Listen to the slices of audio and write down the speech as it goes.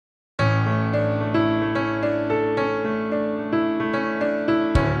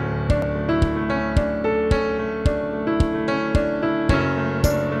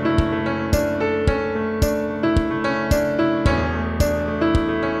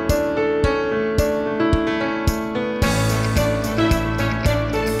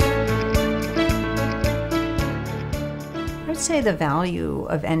say the value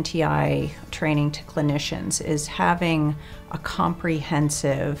of NTI training to clinicians is having a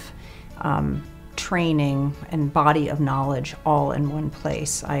comprehensive training and body of knowledge all in one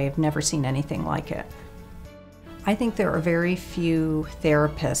place. I've never seen anything like it. I think there are very few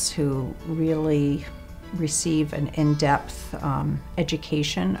therapists who really receive an in-depth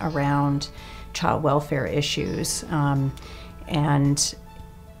education around child welfare issues, and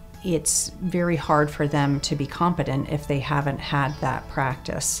it's very hard for them to be competent if they haven't had that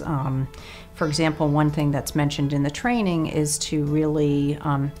practice. For example, one thing that's mentioned in the training is to really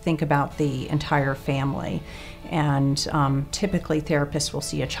think about the entire family. And typically therapists will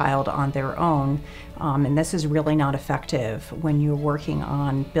see a child on their own, and this is really not effective when you're working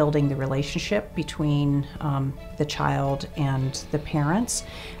on building the relationship between the child and the parents.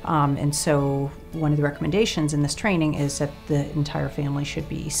 And so one of the recommendations in this training is that the entire family should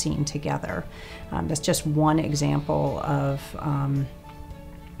be seen together. That's just one example of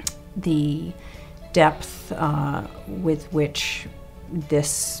the depth with which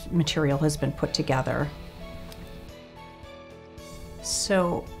this material has been put together.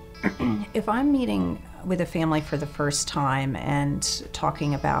 So if I'm meeting with a family for the first time and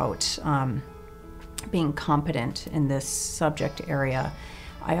talking about being competent in this subject area,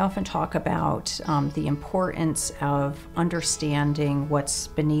 I often talk about the importance of understanding what's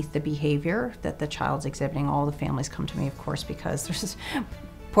beneath the behavior that the child's exhibiting. All the families come to me, of course, because there's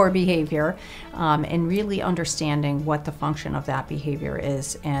poor behavior, and really understanding what the function of that behavior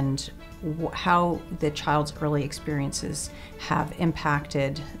is and how the child's early experiences have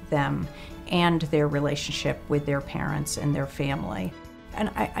impacted them and their relationship with their parents and their family. And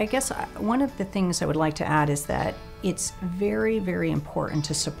I guess one of the things I would like to add is that it's very, very important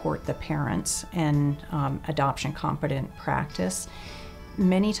to support the parents in adoption competent practice.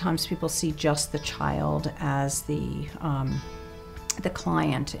 Many times people see just the child as the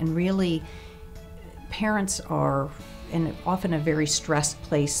client, and really parents are in often a very stressed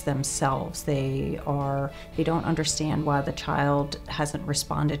place themselves. They don't understand why the child hasn't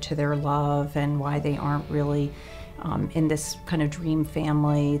responded to their love and why they aren't really in this kind of dream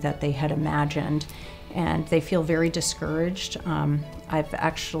family that they had imagined, and they feel very discouraged. I've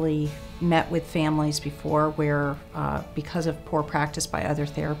actually met with families before where because of poor practice by other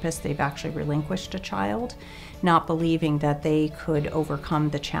therapists, they've actually relinquished a child, not believing that they could overcome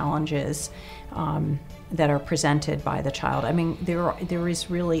the challenges that are presented by the child. I mean, there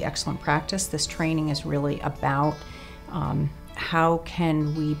is really excellent practice. This training is really about how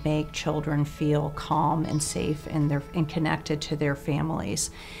can we make children feel calm and safe and connected to their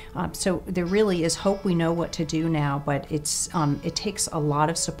families. So there really is hope. We know what to do now, but it takes a lot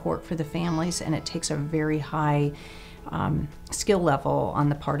of support for the families, and it takes a very high skill level on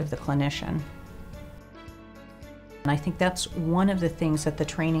the part of the clinician. And I think that's one of the things that the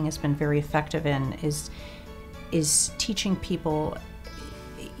training has been very effective in is teaching people,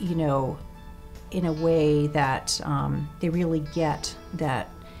 you know, in a way that they really get that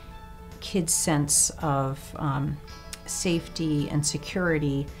kids' sense of safety and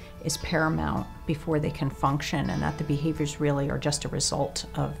security is paramount before they can function, and that the behaviors really are just a result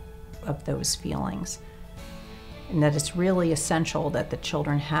of those feelings. And that it's really essential that the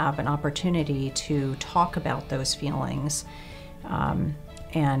children have an opportunity to talk about those feelings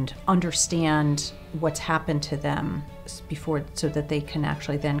and understand what's happened to them before, so that they can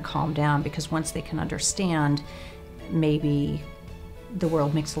actually then calm down, because once they can understand, maybe the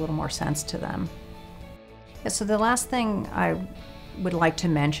world makes a little more sense to them. Yeah, so the last thing I would like to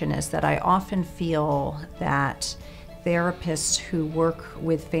mention is that I often feel that therapists who work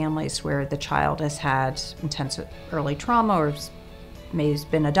with families where the child has had intense early trauma or may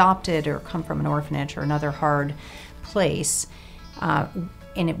have been adopted or come from an orphanage or another hard place,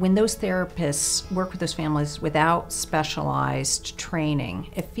 when those therapists work with those families without specialized training,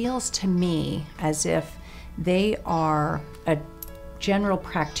 it feels to me as if they are a general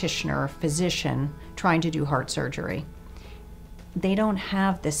practitioner, physician, trying to do heart surgery. They don't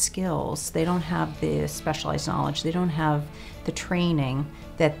have the skills, they don't have the specialized knowledge, they don't have the training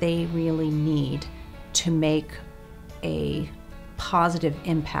that they really need to make a positive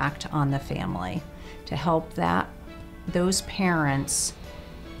impact on the family, to help those parents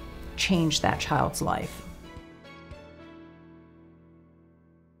change that child's life.